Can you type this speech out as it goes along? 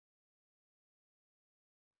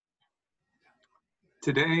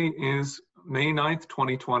Today is May 9th,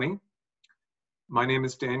 2020. My name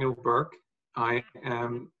is Daniel Burke. I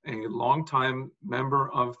am a longtime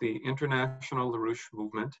member of the International LaRouche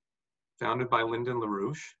movement, founded by Lyndon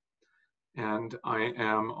LaRouche, and I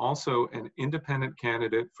am also an independent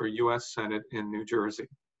candidate for US Senate in New Jersey.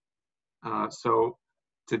 So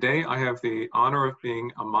today I have the honor of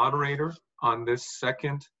being a moderator on this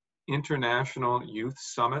second International Youth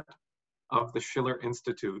Summit of the Schiller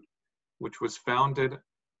Institute, which was founded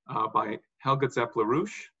by Helga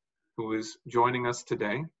Zepp-LaRouche, who is joining us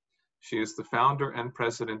today. She is the founder and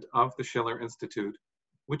president of the Schiller Institute,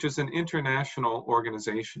 which is an international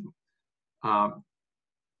organization.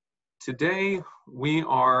 Today, we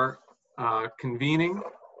are convening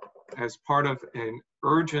as part of an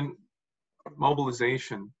urgent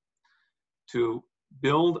mobilization to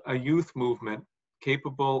build a youth movement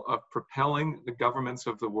capable of propelling the governments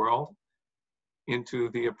of the world into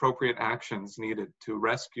the appropriate actions needed to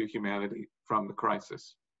rescue humanity from the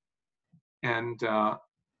crisis. And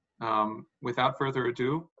without further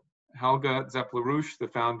ado, Helga Zepp-LaRouche, the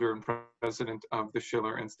founder and president of the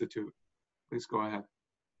Schiller Institute. Please go ahead.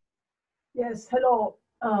 Yes, hello.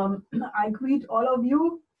 I greet all of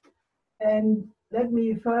you. And let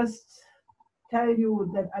me first tell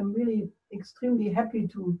you that I'm really extremely happy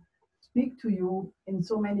to speak to you in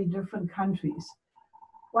so many different countries.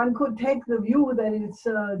 One could take the view that it's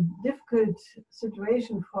a difficult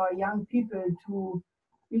situation for young people to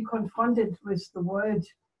be confronted with the world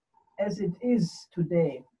as it is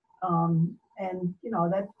today. And you know,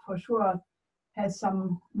 that for sure has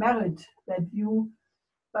some merit, that view.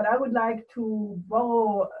 But I would like to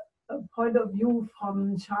borrow a point of view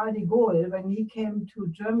from Charles de Gaulle when he came to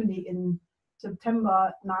Germany in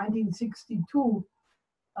September 1962.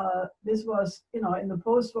 This was, you know, in the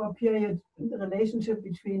post-war period, the relationship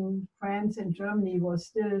between France and Germany was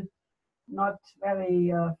still not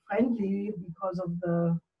very friendly because of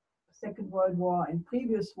the Second World War and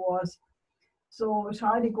previous wars. So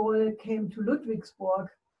Charles de Gaulle came to Ludwigsburg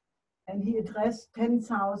and he addressed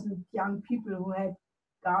 10,000 young people who had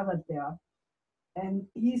gathered there. And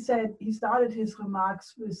he said, he started his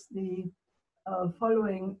remarks with the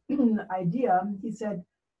following idea. He said,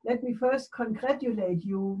 "Let me first congratulate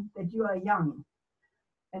you that you are young."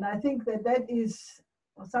 And I think that that is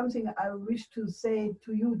something I wish to say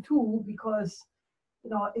to you too, because you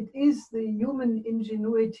know, it is the human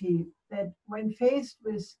ingenuity that when faced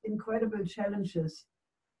with incredible challenges,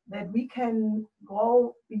 that we can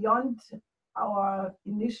go beyond our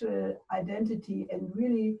initial identity and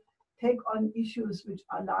really take on issues which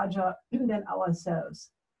are larger than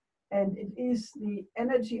ourselves. And it is the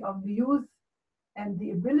energy of the youth and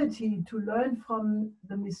the ability to learn from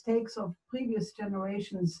the mistakes of previous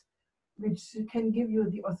generations, which can give you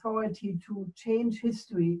the authority to change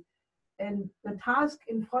history. And the task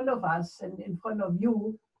in front of us and in front of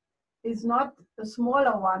you is not a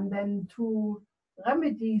smaller one than to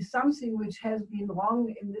remedy something which has been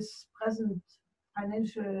wrong in this present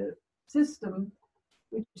financial system,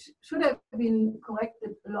 which should have been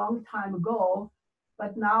corrected a long time ago,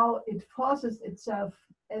 but now it forces itself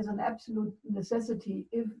as an absolute necessity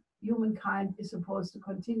if humankind is supposed to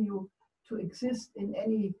continue to exist in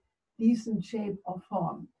any decent shape or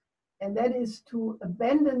form. And that is to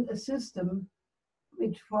abandon a system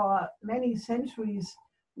which for many centuries,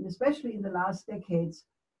 and especially in the last decades,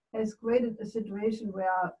 has created a situation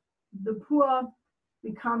where the poor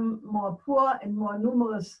become more poor and more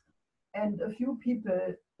numerous, and a few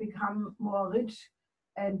people become more rich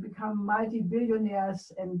and become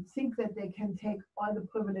multi-billionaires and think that they can take all the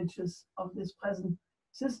privileges of this present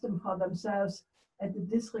system for themselves at the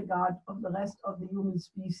disregard of the rest of the human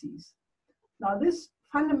species. Now, this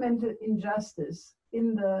fundamental injustice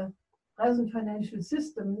in the present financial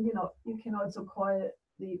system, you know, you can also call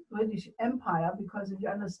the British Empire, because if you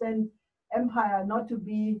understand empire not to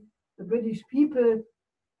be the British people,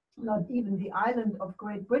 not even the island of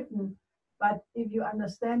Great Britain, but if you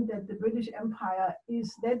understand that the British Empire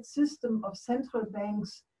is that system of central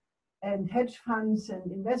banks and hedge funds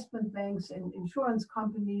and investment banks and insurance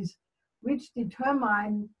companies which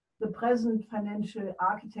determine the present financial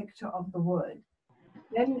architecture of the world,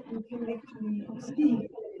 then you can actually see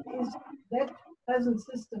that it is that present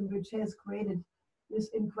system which has created this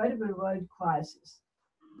incredible world crisis.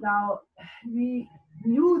 Now, we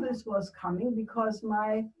knew this was coming because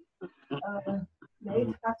my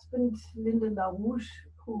late husband, Lyndon LaRouche,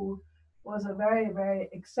 who was a very, very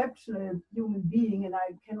exceptional human being, and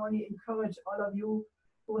I can only encourage all of you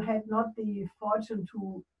who had not the fortune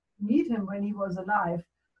to meet him when he was alive,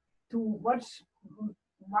 to watch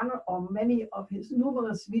one or many of his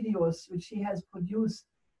numerous videos which he has produced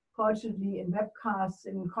fortunately in webcasts,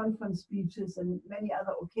 in conference speeches, and many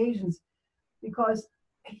other occasions, because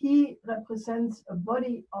he represents a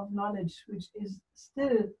body of knowledge which is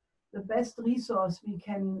still the best resource we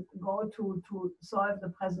can go to solve the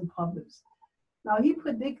present problems. Now, he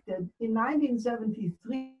predicted in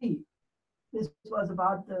 1973, this was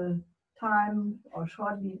about the time or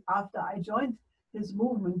shortly after I joined his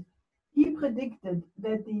movement, he predicted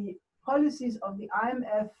that the policies of the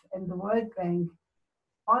IMF and the World Bank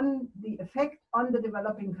on the effect on the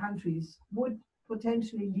developing countries would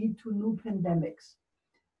potentially lead to new pandemics.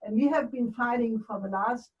 And we have been fighting for the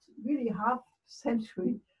last really half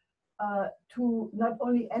century to not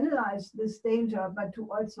only analyze this danger, but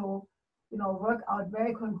to also, work out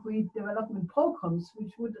very concrete development programs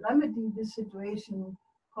which would remedy this situation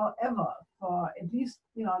forever, for at least,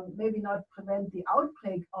 maybe not prevent the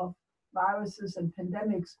outbreak of viruses and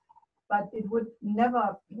pandemics, but it would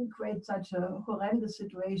never create such a horrendous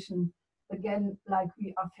situation again like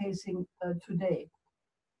we are facing today.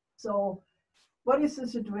 So what is the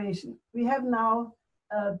situation? We have now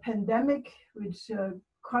a pandemic which,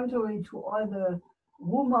 contrary to all the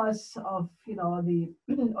rumors of the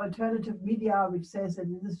alternative media, which says that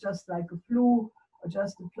this is just like a flu or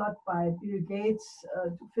just a plot by Bill Gates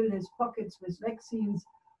to fill his pockets with vaccines,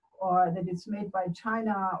 or that it's made by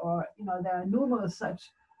China, or there are numerous such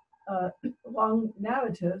wrong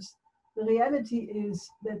narratives. The reality is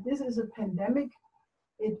that this is a pandemic.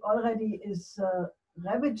 It already is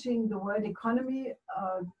ravaging the world economy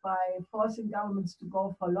by forcing governments to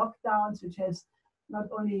go for lockdowns, which has not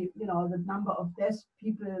only the number of deaths,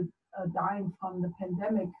 people dying from the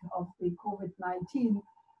pandemic of the COVID-19,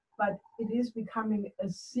 but it is becoming a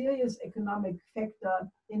serious economic factor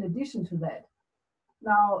in addition to that.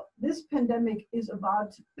 Now, this pandemic is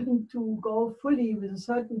about to go fully with a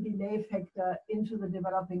certain delay factor into the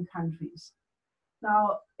developing countries.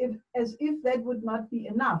 Now, as if that would not be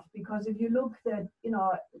enough, because if you look at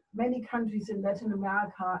many countries in Latin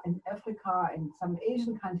America and Africa and some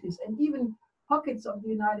Asian countries and even pockets of the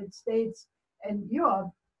United States and Europe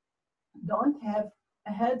don't have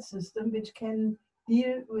a health system which can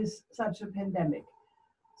deal with such a pandemic.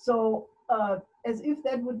 So as if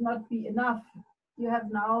that would not be enough, you have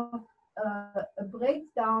now a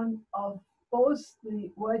breakdown of both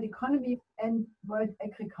the world economy and world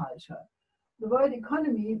agriculture. The world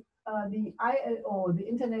economy, the ILO, the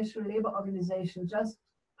International Labour Organization, just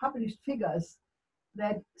published figures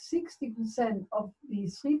that 60% of the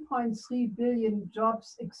 3.3 billion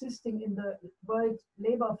jobs existing in the world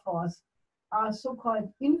labor force are so-called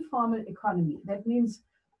informal economy. That means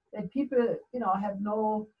that people,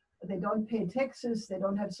 they don't pay taxes, they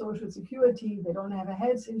don't have social security, they don't have a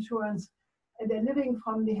health insurance, and they're living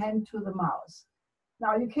from the hand to the mouth.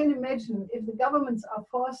 Now, you can imagine if the governments are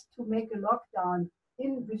forced to make a lockdown,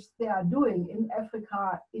 in which they are doing in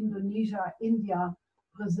Africa, Indonesia, India,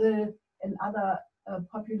 Brazil, and other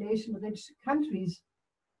population-rich countries,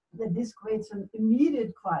 that this creates an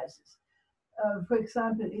immediate crisis. For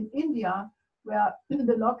example, in India, where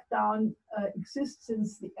the lockdown exists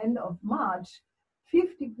since the end of March,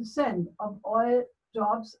 50% of all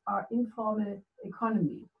jobs are informal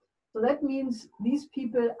economy. So that means these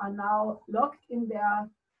people are now locked in their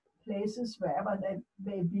places, wherever they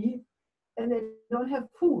may be, and they don't have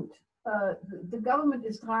food. The government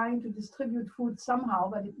is trying to distribute food somehow,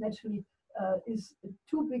 but it naturally is a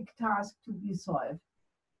too big task to be solved.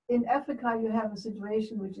 In Africa, you have a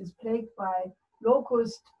situation which is plagued by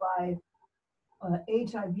locust, by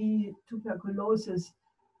HIV, tuberculosis,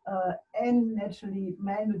 and naturally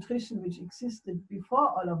malnutrition, which existed before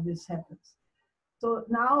all of this happens. So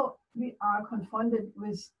now we are confronted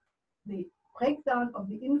with the breakdown of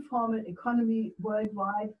the informal economy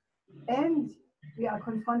worldwide, and we are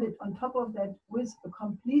confronted on top of that with a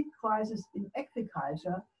complete crisis in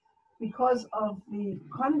agriculture because of the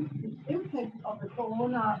impact of the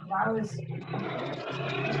coronavirus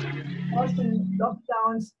causing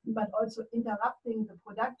lockdowns, but also interrupting the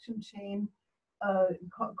production chain,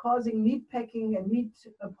 causing meat packing and meat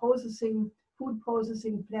processing, food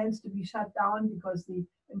processing plants to be shut down because the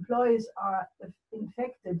employees are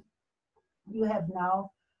infected. You have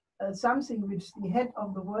now something which the head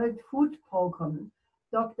of the World Food Programme,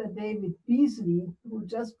 Dr. David Beasley, who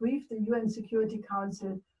just briefed the UN Security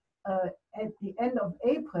Council at the end of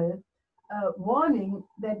April, warning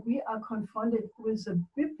that we are confronted with a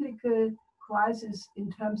biblical crisis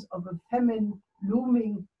in terms of a famine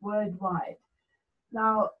looming worldwide.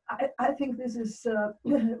 Now, I think this is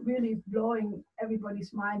really blowing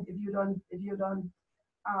everybody's mind if you don't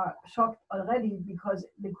are shocked already, because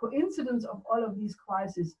the coincidence of all of these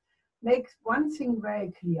crises makes one thing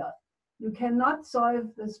very clear. You cannot solve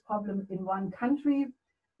this problem in one country.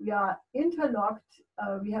 We are interlocked.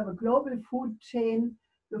 We have a global food chain.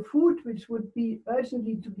 The food which would be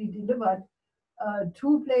urgently to be delivered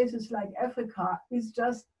to places like Africa is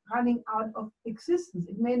just running out of existence.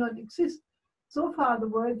 It may not exist. So far, the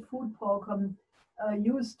World Food Program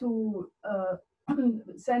used to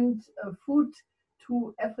send food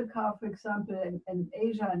to Africa, for example, and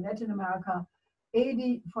Asia and Latin America,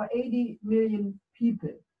 80 million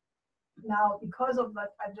people. Now, because of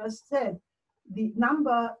what I just said, the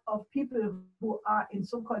number of people who are in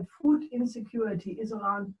so-called food insecurity is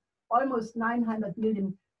around almost 900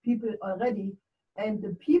 million people already. And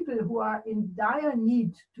the people who are in dire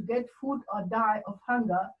need to get food or die of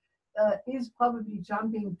hunger is probably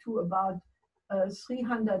jumping to about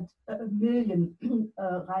 300 million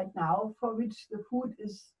right now, for which the food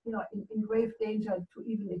is, in grave danger to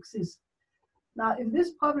even exist. Now, if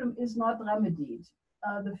this problem is not remedied,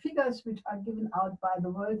 the figures which are given out by the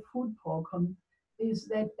World Food Program is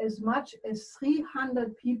that as much as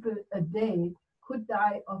 300 people a day could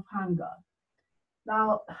die of hunger.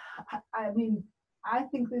 Now, I mean, I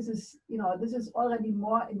think this is already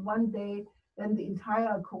more in one day than the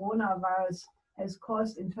entire coronavirus has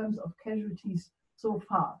caused in terms of casualties so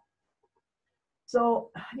far. So,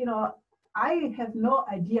 I have no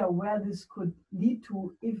idea where this could lead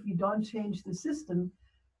to if we don't change the system,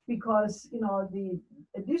 because, the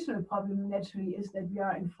additional problem naturally is that we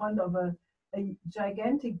are in front of a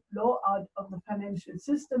gigantic blowout of the financial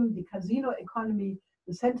system, the casino economy.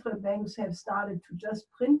 The central banks have started to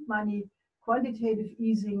just print money, quantitative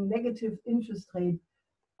easing, negative interest rate.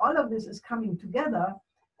 All of this is coming together.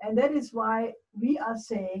 And that is why we are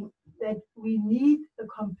saying that we need a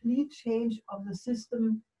complete change of the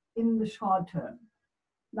system in the short term.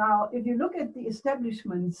 Now, if you look at the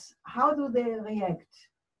establishments, how do they react?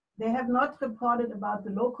 They have not reported about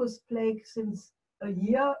the locust plague since a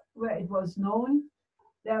year where it was known.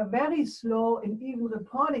 They are very slow in even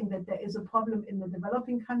reporting that there is a problem in the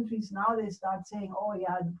developing countries. Now they start saying, oh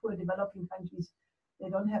yeah, the poor developing countries, they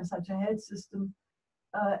don't have such a health system.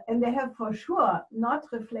 And they have for sure not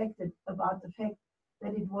reflected about the fact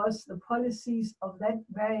that it was the policies of that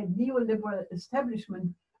very neoliberal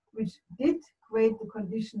establishment which did create the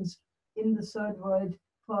conditions in the third world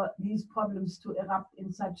for these problems to erupt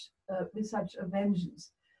in with such a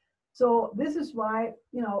vengeance. So this is why,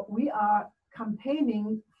 we are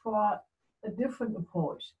campaigning for a different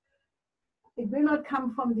approach. It will not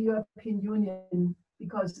come from the European Union,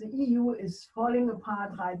 because the EU is falling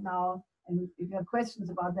apart right now. And if you have questions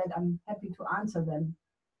about that, I'm happy to answer them.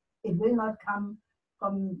 It will not come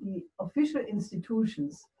from the official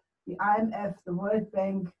institutions, the IMF, the World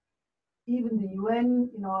Bank, even the UN,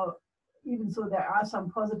 even so there are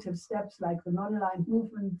some positive steps, like the non-aligned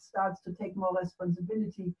movement starts to take more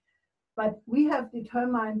responsibility. But we have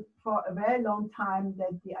determined for a very long time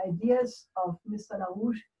that the ideas of Mr.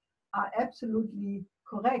 LaRouche are absolutely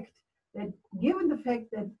correct. That given the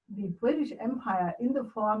fact that the British Empire, in the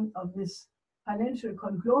form of this financial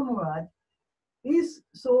conglomerate, is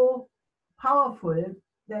so powerful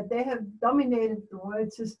that they have dominated the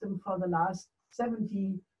world system for the last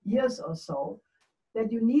 70 years or so,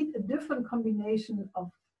 that you need a different combination of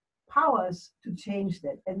powers to change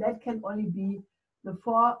that. And that can only be the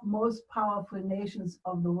four most powerful nations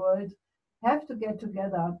of the world have to get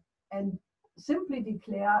together and simply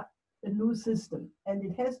declare a new system. And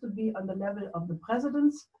it has to be on the level of the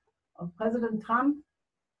presidents, of President Trump,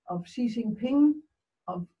 of Xi Jinping,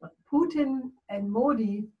 of Putin and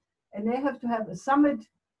Modi. And they have to have a summit,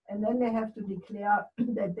 and then they have to declare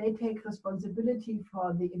that they take responsibility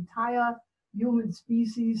for the entire human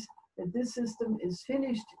species, that this system is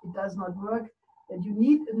finished, it does not work, that you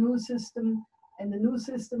need a new system, and the new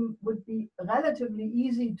system would be relatively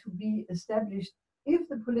easy to be established if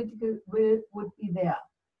the political will would be there.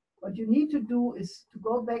 What you need to do is to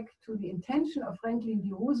go back to the intention of Franklin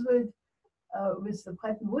D. Roosevelt with the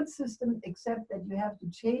Bretton Woods system, except that you have to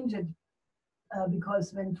change it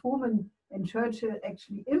because when Truman and Churchill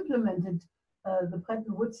actually implemented the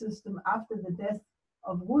Bretton Woods system after the death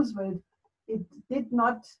of Roosevelt, it did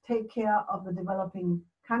not take care of the developing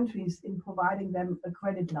countries in providing them a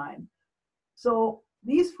credit line. So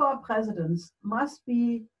these four presidents must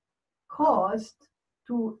be caused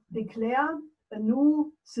to declare a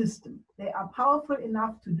new system. They are powerful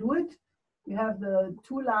enough to do it. You have the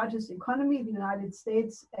two largest economy, the United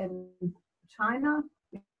States and China.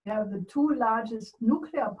 You have the two largest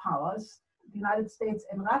nuclear powers, the United States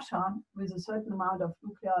and Russia, with a certain amount of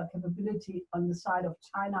nuclear capability on the side of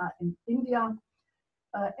China and India.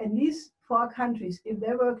 And these four countries, if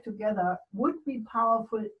they work together, would be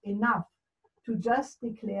powerful enough to just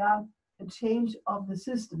declare a change of the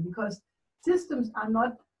system, because systems are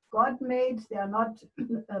not God-made, they are not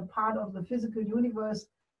a part of the physical universe,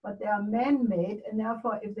 but they are man-made, and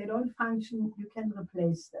therefore if they don't function, you can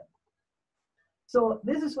replace them. So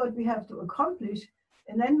this is what we have to accomplish,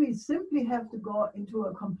 and then we simply have to go into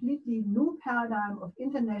a completely new paradigm of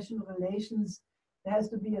international relations. There has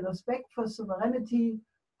to be a respect for sovereignty,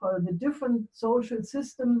 for the different social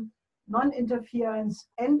system, non-interference,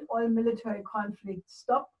 end all military conflicts,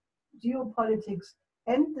 stop geopolitics,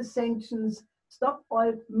 end the sanctions, stop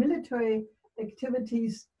all military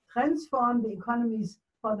activities, transform the economies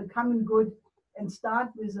for the common good, and start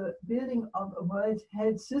with the building of a world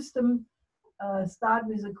health system, start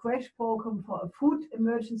with a crash program for a food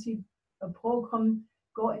emergency program,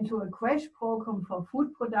 go into a crash program for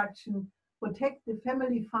food production, protect the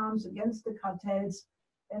family farms against the cartels,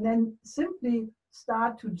 and then simply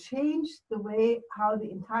start to change the way how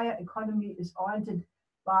the entire economy is oriented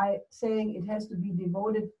by saying it has to be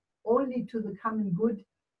devoted only to the common good,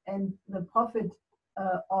 and the profit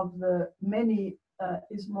of the many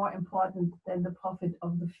is more important than the profit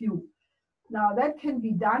of the few. Now that can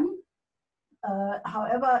be done,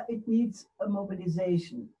 however, it needs a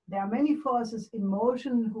mobilization. There are many forces in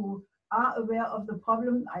motion who are aware of the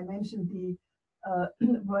problem. I mentioned the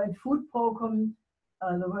World Food Program,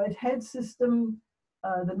 the World Health System,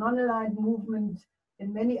 the non-aligned movement,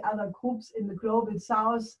 and many other groups in the global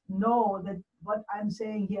south know that what I'm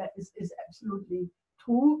saying here is absolutely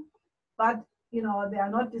true. But you know, they are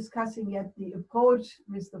not discussing yet the approach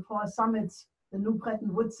with the 4 summits, the new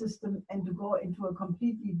Bretton Woods system, and to go into a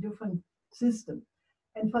completely different system.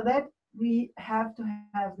 And for that, we have to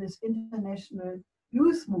have this international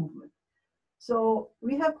youth movement. So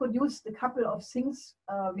we have produced a couple of things.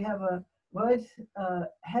 We have a World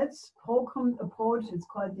Health Program approach. It's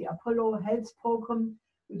called the Apollo Health Program,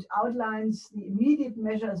 which outlines the immediate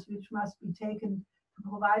measures which must be taken to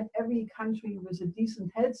provide every country with a decent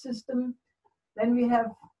health system. Then we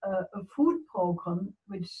have a food program,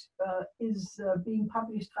 which is being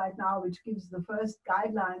published right now, which gives the first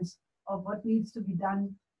guidelines of what needs to be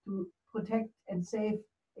done to protect and save,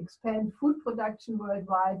 expand food production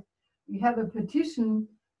worldwide. We have a petition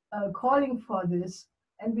calling for this,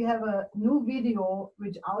 and we have a new video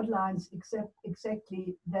which outlines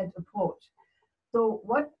exactly that approach. So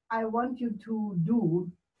what I want you to do,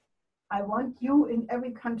 I want you in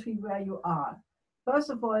every country where you are,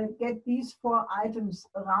 first of all, get these 4 items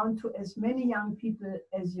around to as many young people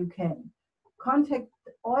as you can. Contact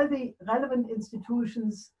all the relevant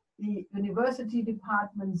institutions, the university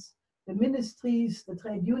departments, the ministries, the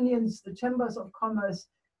trade unions, the chambers of commerce,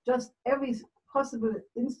 just every possible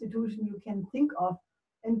institution you can think of,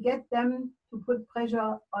 and get them to put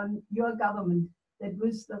pressure on your government that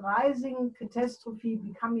with the rising catastrophe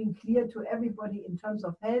becoming clear to everybody in terms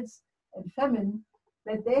of health and famine,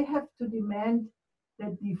 that they have to demand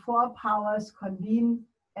that the 4 powers convene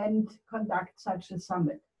and conduct such a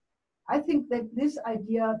summit. I think that this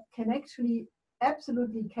idea can actually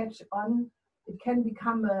absolutely catch on. It can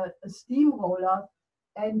become a steamroller.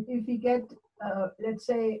 And if we get, let's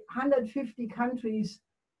say, 150 countries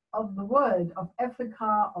of the world, of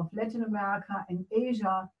Africa, of Latin America, and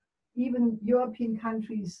Asia, even European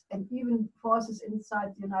countries, and even forces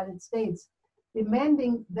inside the United States,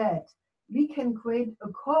 demanding that, we can create a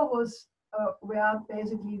chorus where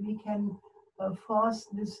basically we can force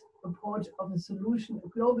this approach of a solution, a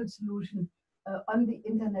global solution on the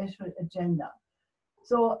international agenda.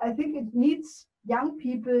 So I think it needs young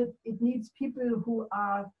people, it needs people who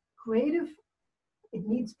are creative, it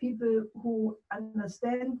needs people who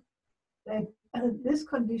understand that this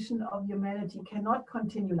condition of humanity cannot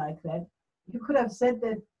continue like that. You could have said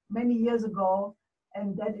that many years ago,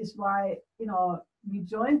 and that is why, you know, we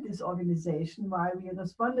joined this organization, why we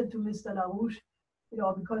responded to Mr. LaRouche, you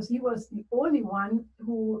know, because he was the only one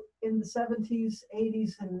who in the 70s,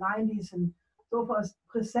 80s, and 90s and so forth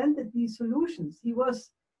presented these solutions. He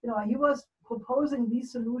was, you know, he was proposing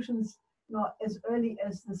these solutions, you know, as early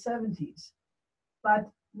as the 70s. But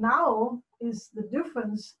now is the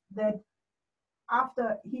difference that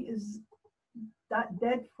after he is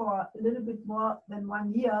dead for a little bit more than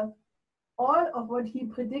 1 year, all of what he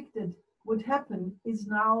predicted would happen is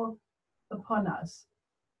now upon us.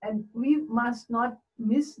 And we must not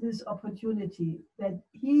miss this opportunity that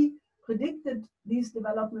he predicted these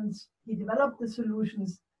developments, he developed the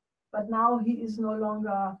solutions, but now he is no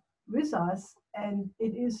longer with us, and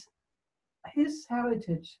it is his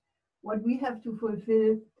heritage, what we have to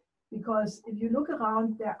fulfill, because if you look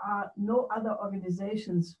around, there are no other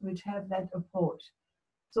organizations which have that approach.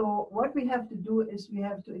 So what we have to do is we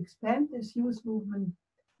have to expand this youth movement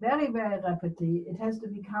very, very rapidly. It has to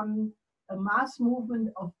become a mass movement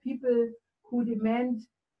of people who demand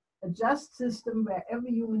a just system where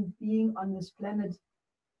every human being on this planet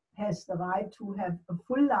has the right to have a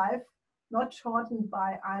full life, not shortened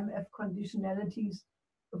by IMF conditionalities,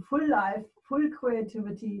 a full life, full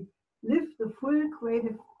creativity, live the full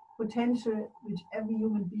creative potential which every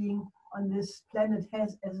human being on this planet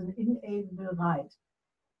has as an inalienable right.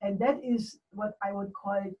 And that is what I would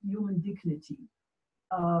call human dignity.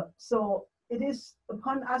 So it is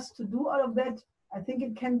upon us to do all of that. I think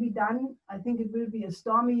it can be done. I think it will be a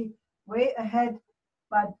stormy way ahead,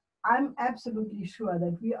 but I'm absolutely sure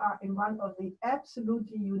that we are in one of the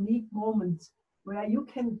absolutely unique moments where you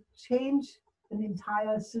can change an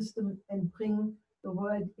entire system and bring the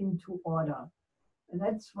world into order. And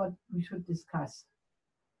that's what we should discuss.